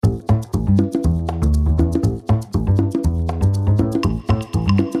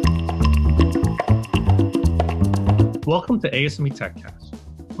Welcome to ASME TechCast,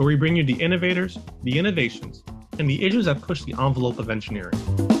 where we bring you the innovators, the innovations, and the issues that push the envelope of engineering.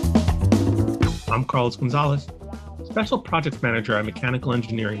 I'm Carlos Gonzalez, Special Projects Manager at Mechanical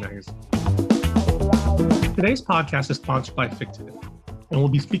Engineering Magazine. Today's podcast is sponsored by Fictiv, and we'll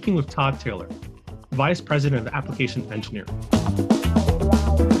be speaking with Todd Taylor, Vice President of Application Engineering.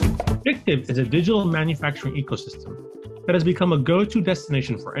 Fictiv is a digital manufacturing ecosystem that has become a go-to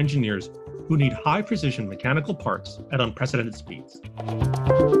destination for engineers who need high-precision mechanical parts at unprecedented speeds.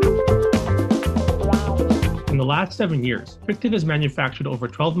 In the last 7 years, Fictiv has manufactured over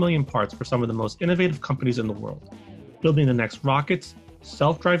 12 million parts for some of the most innovative companies in the world, building the next rockets,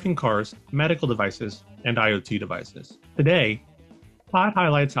 self-driving cars, medical devices, and IoT devices. Today, Todd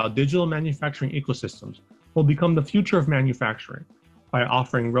highlights how digital manufacturing ecosystems will become the future of manufacturing by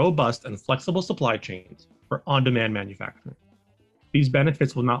offering robust and flexible supply chains for on-demand manufacturing. These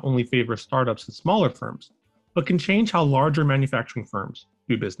benefits will not only favor startups and smaller firms, but can change how larger manufacturing firms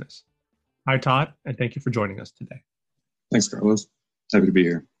do business. Hi, Todd, and thank you for joining us today. Thanks, Carlos. Happy to be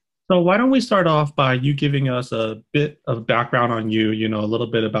here. So why don't we start off by you giving us a bit of background on you, a little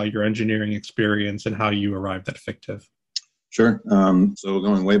bit about your engineering experience and how you arrived at Fictiv. Sure. So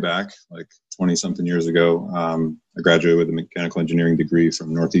going way back, like 20-something years ago, I graduated with a mechanical engineering degree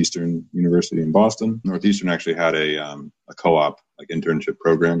from Northeastern University in Boston. Northeastern actually had a co-op, like internship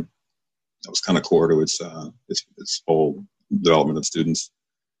program that was kind of core to its whole development of students.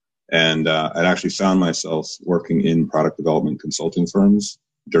 And I'd actually found myself working in product development consulting firms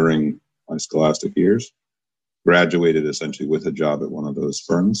during my scholastic years. Graduated essentially with a job at one of those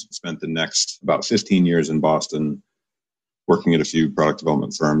firms. Spent the next about 15 years in Boston working at a few product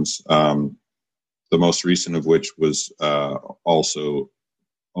development firms, the most recent of which was also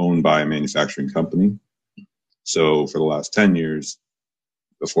owned by a manufacturing company. So for the last 10 years,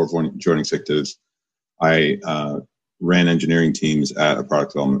 before joining Fictiv, I ran engineering teams at a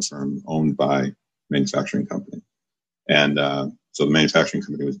product development firm owned by a manufacturing company. And so the manufacturing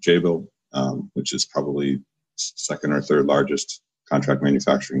company was Jabil, which is probably second or third largest contract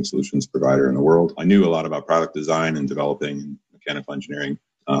manufacturing solutions provider in the world. I knew a lot about product design and developing and mechanical engineering,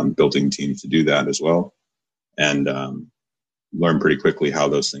 building teams to do that as well, and learned pretty quickly how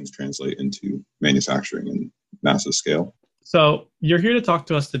those things translate into manufacturing and massive scale. So you're here to talk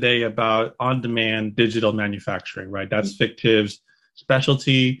to us today about on-demand digital manufacturing, right? That's Fictiv's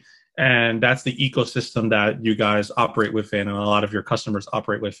specialty, and that's the ecosystem that you guys operate within and a lot of your customers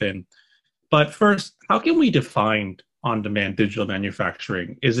operate within. But first, how can we define on-demand digital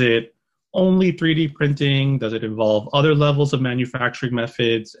manufacturing? Is it only 3D printing? Does it involve other levels of manufacturing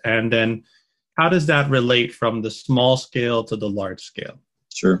methods? And then how does that relate from the small scale to the large scale?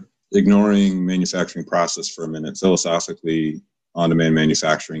 Sure. Ignoring manufacturing process for a minute, philosophically, on-demand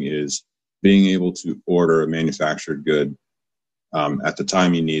manufacturing is being able to order a manufactured good at the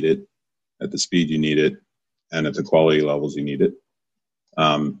time you need it, at the speed you need it, and at the quality levels you need it,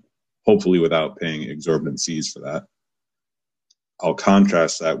 hopefully without paying exorbitant fees for that. I'll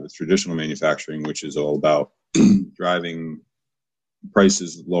contrast that with traditional manufacturing, which is all about driving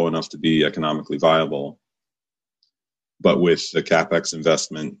prices low enough to be economically viable. But with the CapEx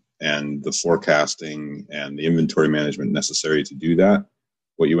investment and the forecasting and the inventory management necessary to do that,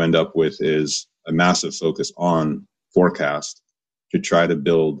 what you end up with is a massive focus on forecast to try to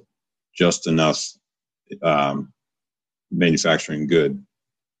build just enough manufacturing good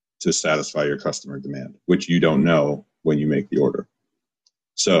to satisfy your customer demand, which you don't know when you make the order.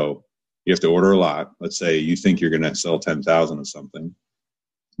 So you have to order a lot. Let's say you think you're going to sell 10,000 of something.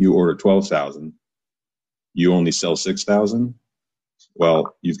 You order 12,000. You only sell 6,000.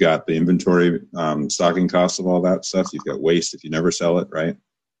 Well, you've got the inventory stocking costs of all that stuff. You've got waste if you never sell it, right?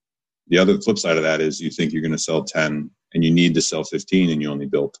 The other flip side of that is you think you're going to sell 10 and you need to sell 15 and you only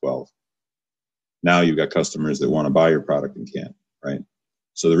build 12. Now you've got customers that want to buy your product and can't, right?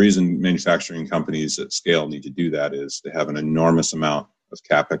 So the reason manufacturing companies at scale need to do that is they have an enormous amount of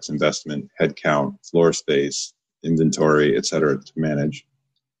CapEx investment, headcount, floor space, inventory, et cetera, to manage.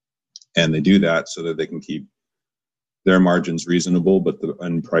 And they do that so that they can keep their margins reasonable, but the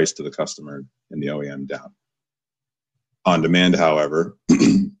end price to the customer and the OEM down. On demand, however,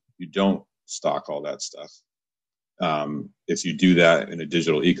 you don't stock all that stuff. If you do that in a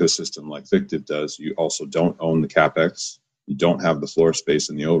digital ecosystem like Fictiv does, you also don't own the CapEx. You don't have the floor space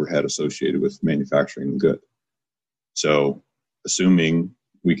and the overhead associated with manufacturing the good. So assuming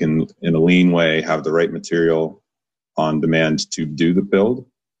we can, in a lean way, have the right material on demand to do the build,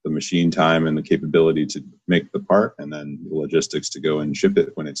 the machine time and the capability to make the part, and then the logistics to go and ship it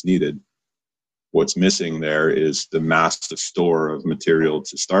when it's needed, what's missing there is the massive store of material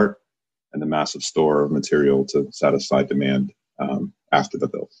to start and the massive store of material to satisfy demand after the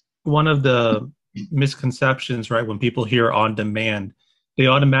build. One of the misconceptions, right, when people hear on demand, they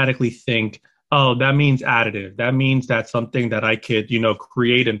automatically think, oh, that means additive. That means that's something that I could,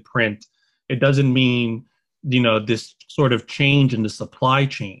 create and print. It doesn't mean, this sort of change in the supply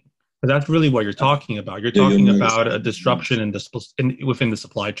chain. But that's really what you're talking about. You're talking about a disruption within the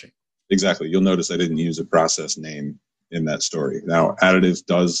supply chain. Exactly. You'll notice I didn't use a process name in that story. Now, additive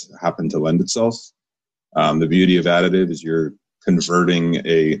does happen to lend itself. The beauty of additive is you're converting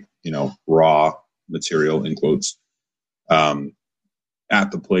a raw material, in quotes, at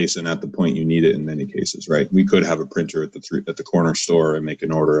the place and at the point you need it in many cases, right? We could have a printer at the corner store and make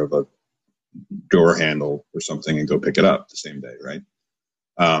an order of a door handle or something and go pick it up the same day, right?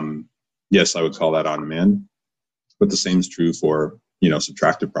 Yes, I would call that on demand, but the same is true for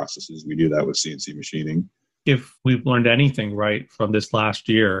subtractive processes. We do that with CNC machining. If we've learned anything, right, from this last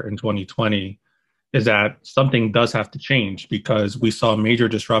year in 2020, is that something does have to change, because we saw major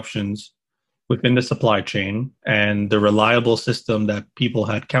disruptions within the supply chain, and the reliable system that people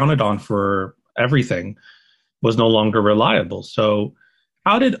had counted on for everything was no longer reliable. So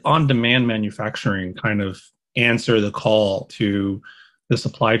how did on-demand manufacturing kind of answer the call to the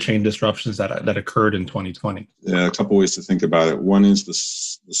supply chain disruptions that occurred in 2020? Yeah, a couple ways to think about it. One is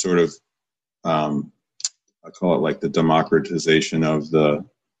the sort of, I call it like the democratization of the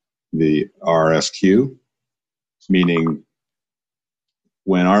RFQ, meaning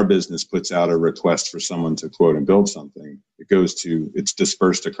when our business puts out a request for someone to quote and build something, it's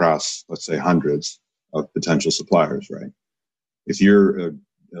dispersed across, let's say, hundreds of potential suppliers, right? If you're a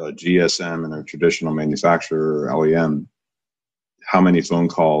GSM and a traditional manufacturer or OEM, how many phone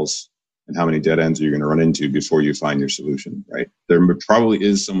calls and how many dead ends are you going to run into before you find your solution, right? There probably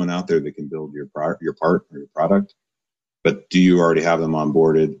is someone out there that can build your part or your product, but do you already have them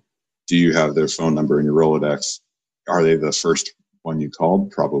onboarded? Do you have their phone number in your Rolodex? Are they the first one you called?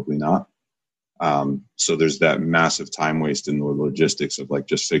 Probably not. So there's that massive time waste in the logistics of like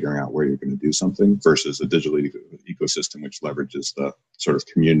just figuring out where you're going to do something versus a digital ecosystem, which leverages the sort of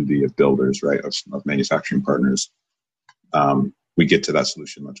community of builders, right, of manufacturing partners. We get to that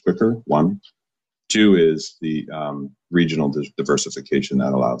solution much quicker, one. Two is the regional diversification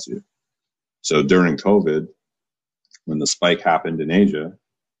that allows you. So during COVID, when the spike happened in Asia,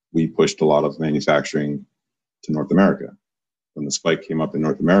 we pushed a lot of manufacturing to North America. When the spike came up in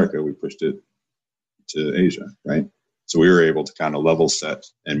North America, we pushed it to Asia, right? So we were able to kind of level set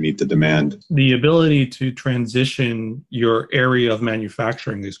and meet the demand. The ability to transition your area of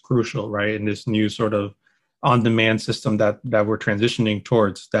manufacturing is crucial, right? In this new sort of on-demand system that we're transitioning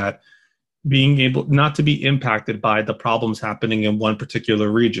towards, that being able not to be impacted by the problems happening in one particular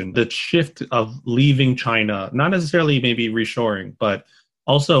region. The shift of leaving China, not necessarily maybe reshoring, but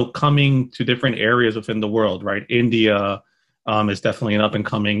also coming to different areas within the world, right? India is definitely an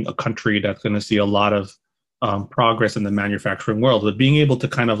up-and-coming country that's going to see a lot of progress in the manufacturing world. But being able to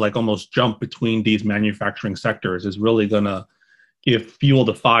kind of like almost jump between these manufacturing sectors is really going to give fuel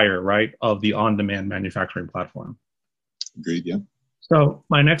to fire, right, of the on-demand manufacturing platform. Agreed, yeah. So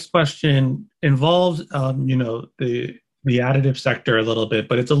my next question involves, the additive sector a little bit,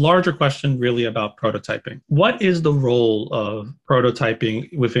 but it's a larger question really about prototyping. What is the role of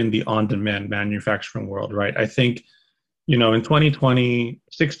prototyping within the on-demand manufacturing world, right? I think, in 2020,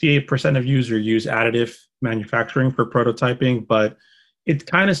 68% of users use additive manufacturing for prototyping, but it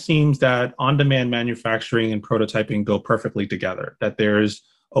kind of seems that on-demand manufacturing and prototyping go perfectly together, that there's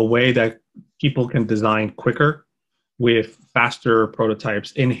a way that people can design quicker with faster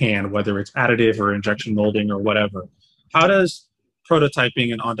prototypes in hand, whether it's additive or injection molding or whatever. How does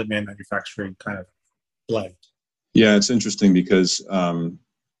prototyping and on-demand manufacturing kind of blend? Yeah, it's interesting because in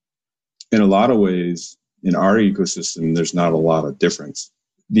a lot of ways, in our ecosystem, there's not a lot of difference.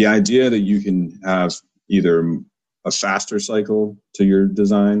 The idea that you can have either a faster cycle to your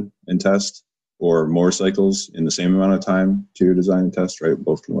design and test or more cycles in the same amount of time to your design and test, right?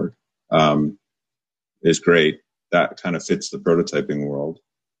 Both can work, is great. That kind of fits the prototyping world.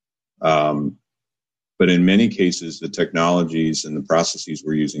 But in many cases, the technologies and the processes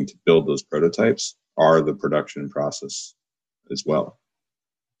we're using to build those prototypes are the production process as well.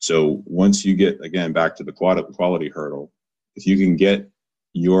 So once you get, again, back to the quality hurdle, if you can get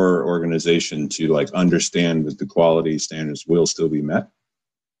your organization to like understand that the quality standards will still be met,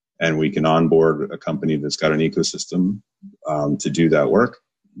 and we can onboard a company that's got an ecosystem to do that work,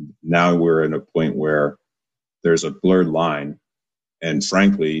 now we're in a point where there's a blurred line. And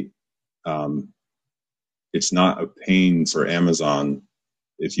frankly, it's not a pain for Amazon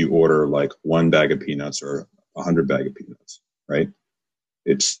if you order like one bag of peanuts or 100 bags of peanuts, right?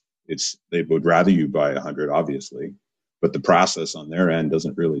 It's They would rather you buy 100, obviously, but the process on their end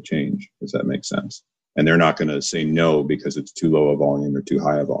doesn't really change, if that makes sense. And they're not going to say no because it's too low a volume or too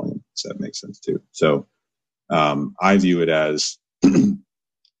high a volume. If that makes sense too. So I view it as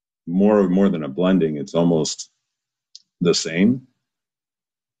more than a blending. It's almost the same.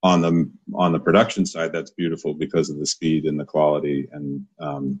 On the production side, that's beautiful because of the speed and the quality and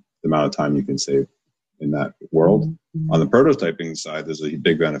the amount of time you can save in that world. Mm-hmm. On the prototyping side, there's a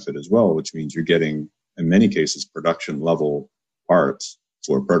big benefit as well, which means you're getting, in many cases, production level parts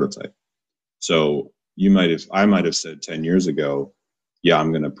for a prototype. So I might have said 10 years ago, yeah,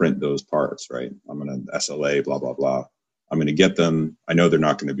 I'm going to print those parts, right? I'm going to SLA, blah, blah, blah. I'm going to get them. I know they're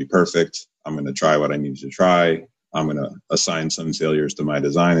not going to be perfect. I'm going to try what I need to try. I'm going to assign some failures to my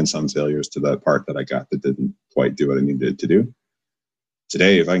design and some failures to that part that I got that didn't quite do what I needed it to do.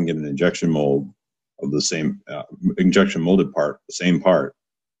 Today, if I can get an injection mold of the same injection molded part, the same part,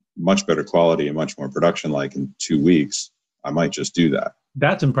 much better quality and much more production-like in 2 weeks, I might just do that.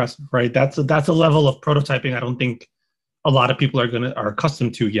 That's impressive, right? That's a level of prototyping I don't think a lot of people are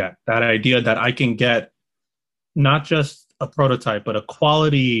accustomed to yet. That idea that I can get not just a prototype, but a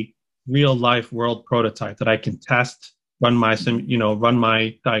quality real life world prototype that I can test, run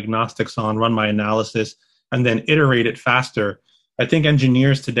my diagnostics on, run my analysis, and then iterate it faster. I think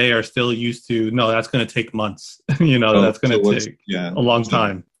engineers today are still used to, no, that's going to take months. That's going to take a long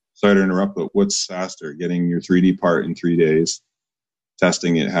time. Sorry to interrupt, but what's faster? Getting your 3D part in 3 days,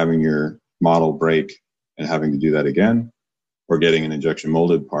 testing it, having your model break, and having to do that again, or getting an injection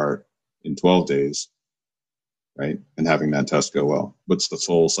molded part in 12 days, right? And having that test go well. What's the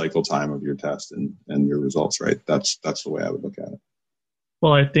full cycle time of your test and your results, right? That's the way I would look at it.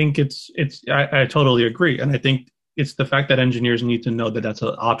 Well, I think I totally agree. And I think it's the fact that engineers need to know that that's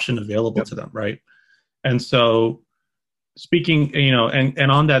an option available to them, right? And so speaking,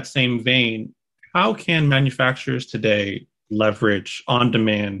 and on that same vein, how can manufacturers today leverage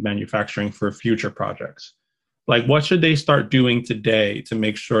on-demand manufacturing for future projects? Like, what should they start doing today to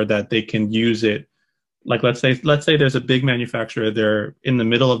make sure that they can use it? Like, let's say there's a big manufacturer, they're in the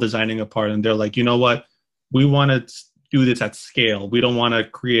middle of designing a part and they're like, you know what, we want to do this at scale. We don't want to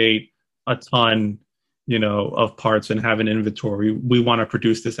create a ton, of parts and have an inventory. We want to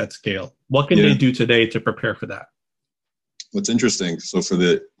produce this at scale. What can they do today to prepare for that? What's interesting, so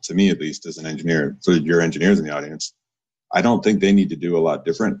to me at least as an engineer, for your engineers in the audience, I don't think they need to do a lot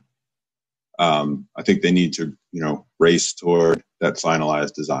different. I think they need to, race toward that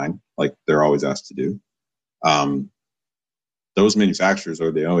finalized design like they're always asked to do. Those manufacturers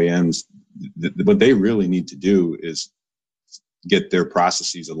or the OEMs, what they really need to do is get their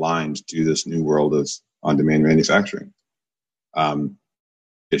processes aligned to this new world of on-demand manufacturing.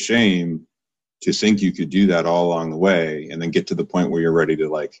 A shame to think you could do that all along the way and then get to the point where you're ready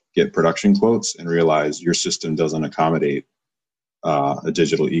to get production quotes and realize your system doesn't accommodate a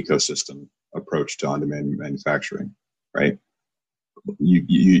digital ecosystem approach to on-demand manufacturing, right?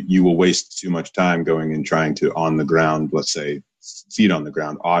 You will waste too much time going and trying to on the ground, let's say feet on the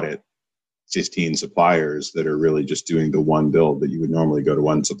ground audit 15 suppliers that are really just doing the one build that you would normally go to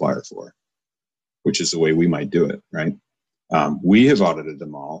one supplier for, which is the way we might do it, right? We have audited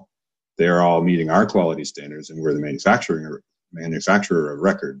them all. They're all meeting our quality standards and we're the manufacturer of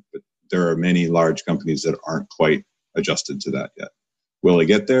record, but there are many large companies that aren't quite adjusted to that yet. Will they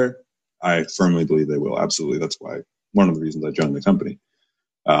get there? I firmly believe they will. Absolutely. That's one of the reasons I joined the company.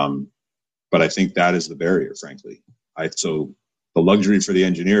 But I think that is the barrier, frankly. So the luxury for the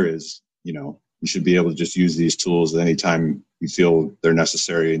engineer is, you should be able to just use these tools at any time you feel they're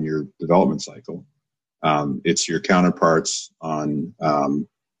necessary in your development cycle. It's your counterparts on,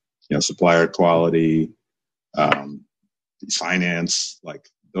 supplier quality, finance,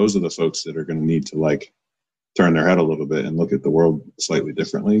 those are the folks that are going to need to turn their head a little bit and look at the world slightly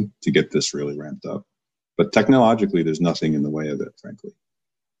differently to get this really ramped up. But technologically, there's nothing in the way of it, frankly.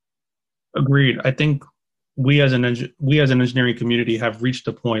 Agreed. I think we as an engineering community have reached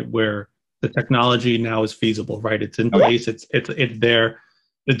a point where the technology now is feasible, right? It's in place. It's there.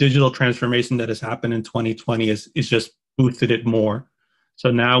 The digital transformation that has happened in 2020 is just boosted it more. So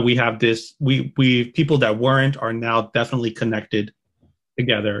now we have this. We people that weren't are now definitely connected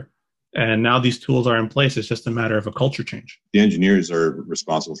together. And now these tools are in place. It's just a matter of a culture change. The engineers are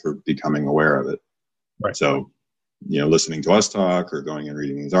responsible for becoming aware of it. Right. So, listening to us talk or going and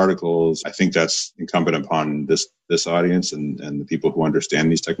reading these articles, I think that's incumbent upon this audience and the people who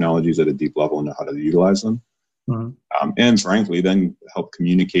understand these technologies at a deep level and know how to utilize them. Mm-hmm. And frankly, then help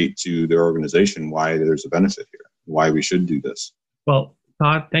communicate to their organization why there's a benefit here, why we should do this. Well,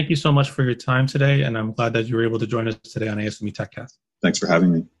 Todd, thank you so much for your time today. And I'm glad that you were able to join us today on ASME TechCast. Thanks for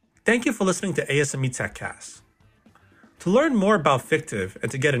having me. Thank you for listening to ASME TechCast. To learn more about Fictiv and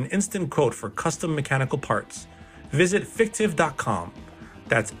to get an instant quote for custom mechanical parts, visit fictiv.com.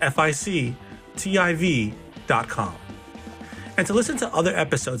 That's FICTIV.com. And to listen to other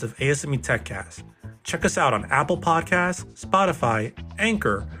episodes of ASME TechCast, check us out on Apple Podcasts, Spotify,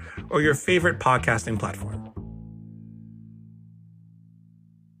 Anchor, or your favorite podcasting platform.